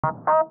David here,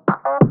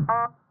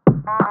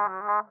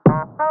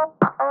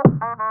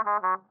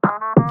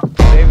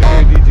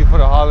 DG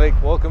Photaholic.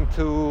 Welcome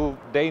to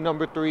day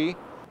number 3.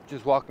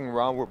 Just walking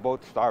around, we're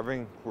both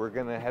starving. We're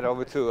gonna head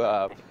over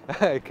to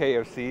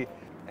KFC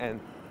and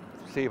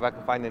see if I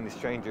can find any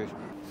strangers.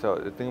 So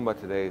the thing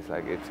about today is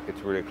like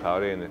it's really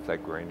cloudy and it's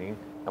like raining.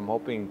 I'm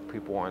hoping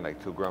people aren't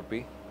like too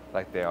grumpy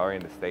like they are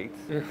in the States.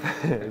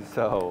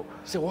 So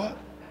what?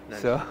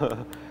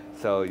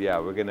 So yeah,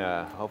 we're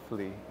gonna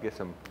hopefully get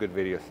some good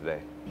videos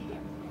today.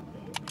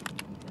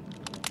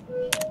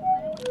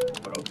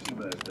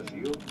 Hospital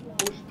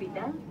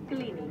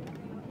Clinic.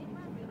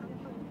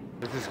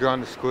 This is girl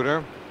on the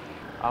scooter.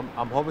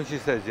 I'm hoping she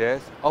says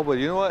yes. Oh, but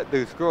you know what?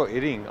 There's a girl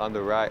eating on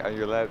the right, on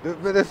your left.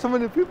 There's so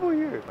many people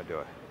here. I'll do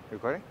it.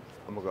 Recording?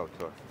 I'm gonna go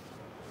to her.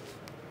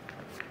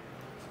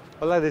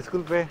 Hola,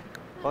 disculpe.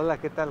 Hola,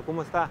 ¿qué tal?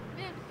 ¿Cómo está?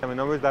 Bien. Mi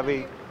nombre es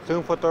David. Soy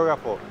un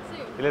fotógrafo.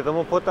 Sí. Y le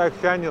tomo fotos a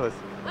extraños.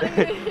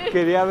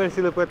 Quería ver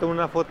si le puedo tomar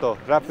una foto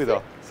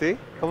rápido. ¿Sí?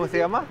 ¿Cómo se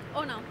llama?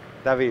 Oh, no.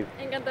 David.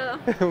 Encantada.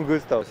 Un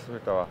gusto. Ese es mi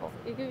trabajo.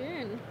 Y qué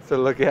bien. So,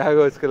 lo que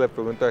hago es que le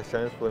pregunto a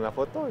extraños por una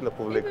foto y lo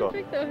publico.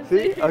 Sí, perfecto.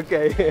 ¿Sí? Sí. Ok.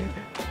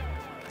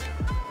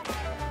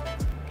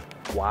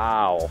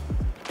 Wow.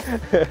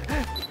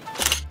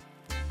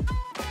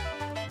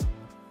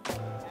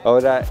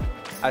 Ahora,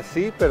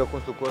 así, pero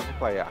con su cuerpo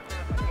para allá.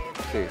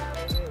 Sí.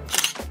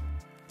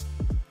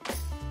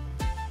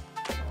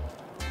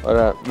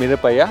 Ahora, mire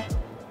para allá.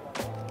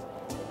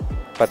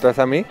 Para atrás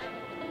a mí.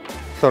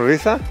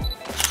 Sonrisa.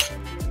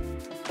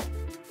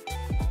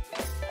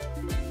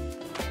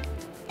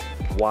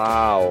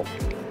 Wow.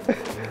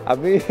 A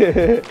mí.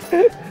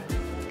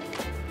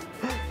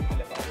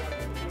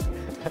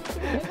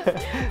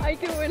 Ay,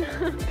 qué buena.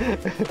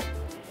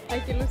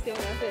 Ay, qué ilusión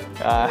me hace.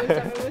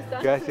 Me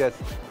gusta. Gracias.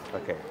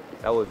 Okay,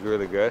 that was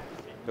really good.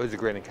 It was a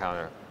great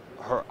encounter.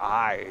 Her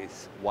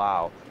eyes,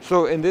 wow.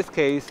 So in this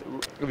case,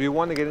 if you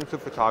want to get into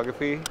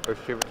photography or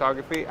street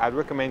photography, I'd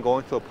recommend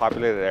going to a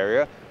populated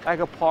area, like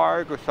a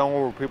park or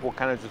somewhere where people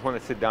kind of just want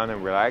to sit down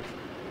and relax.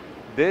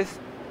 This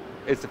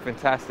is a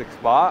fantastic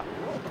spot,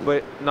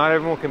 but not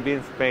everyone can be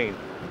in Spain.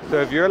 So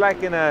if you're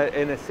like in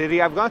a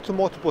city, I've gone to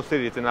multiple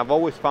cities and I've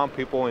always found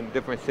people in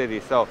different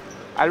cities. So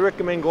I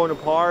recommend going to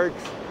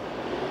parks,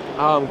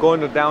 going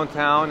to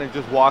downtown and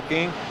just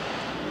walking.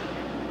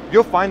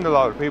 You'll find a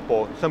lot of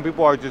people. Some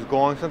people are just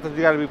going. Sometimes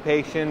you gotta be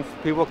patient.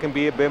 People can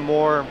be a bit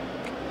more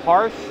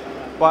harsh,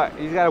 but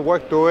you gotta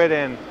work through it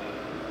and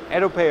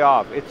it'll pay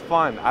off. It's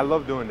fun. I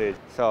love doing this.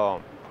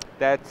 So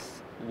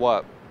that's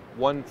what,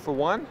 1 for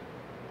 1,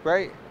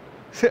 right?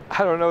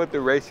 I don't know what the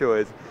ratio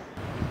is.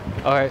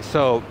 All right,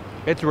 so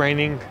it's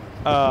raining.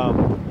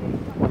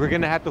 We're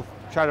gonna have to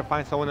try to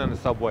find someone on the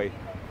subway.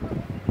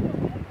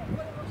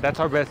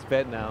 That's our best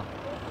bet now.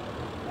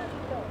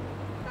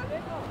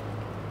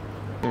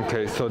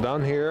 Okay, so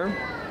down here,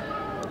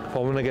 if I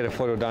want to get a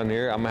photo down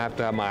here, I'm gonna have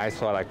to have my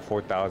ISO at like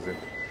 4,000,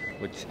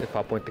 which if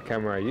I point the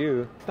camera at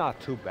you, it's not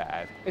too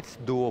bad. It's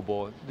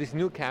doable. These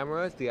new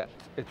cameras,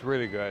 it's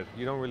really good.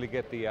 You don't really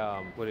get the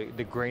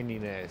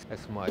graininess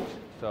as much.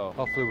 So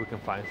hopefully we can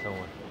find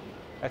someone.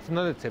 That's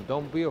another tip.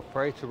 Don't be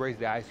afraid to raise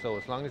the ISO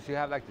as long as you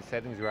have like the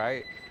settings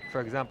right. For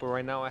example,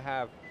 right now I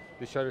have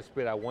the shutter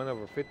speed at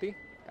 1/50,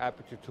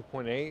 aperture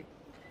 2.8,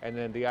 and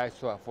then the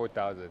ISO at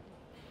 4,000.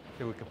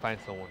 See if we can find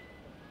someone.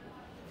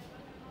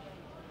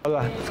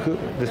 Hola,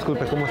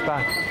 disculpe, ¿cómo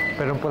está?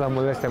 Perdón por la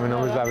molestia, mi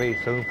nombre es David,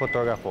 soy un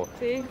fotógrafo.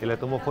 Sí. Y le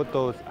tomo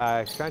fotos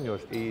a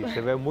extraños y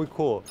se ve muy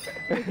cool.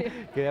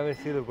 Quería ver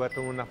si le voy a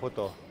tomar una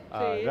foto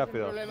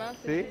rápido. Sin problema.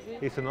 ¿Sí?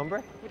 ¿Y su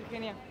nombre?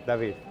 Virginia.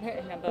 David.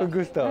 Encantada. Un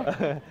gusto.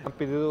 ¿Han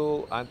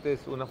pedido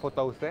antes una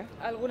foto a usted?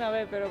 Alguna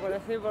vez, pero por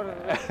así, por el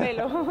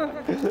pelo.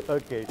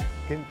 Ok,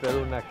 quiero traer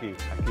una aquí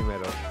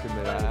mero. Si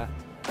me da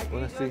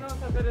una así. No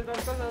vamos a hacer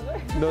esas cosas,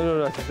 ¿eh?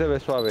 No, así se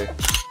ve suave.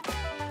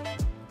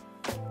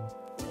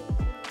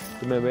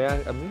 ¿Que me vea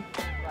a mí?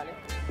 Vale.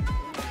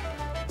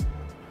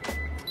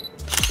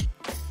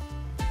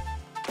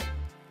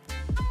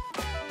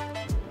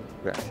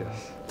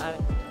 Gracias. Vale.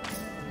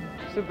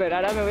 Super,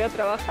 ahora me voy a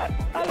trabajar.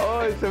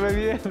 Oh, se ve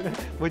bien.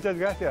 Muchas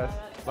gracias.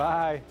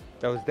 Bye.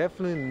 That was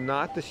definitely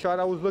not the shot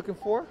I was looking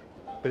for,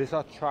 but it's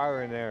all trial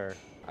and error.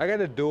 I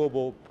got a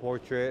doable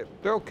portrait.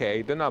 They're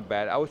okay. They're not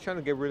bad. I was trying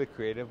to get really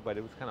creative, but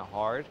it was kind of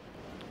hard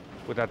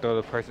without the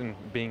other person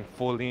being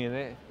fully in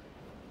it.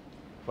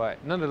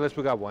 But nonetheless,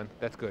 we got one.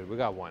 That's good. We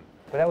got one.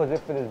 But that was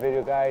it for this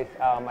video, guys.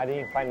 I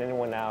didn't find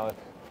anyone else.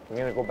 We're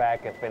gonna go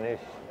back and finish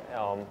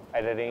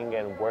editing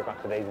and work on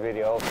today's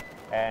video.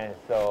 And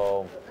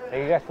so,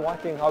 thank you guys for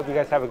watching. Hope you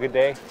guys have a good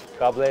day.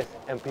 God bless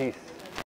and peace.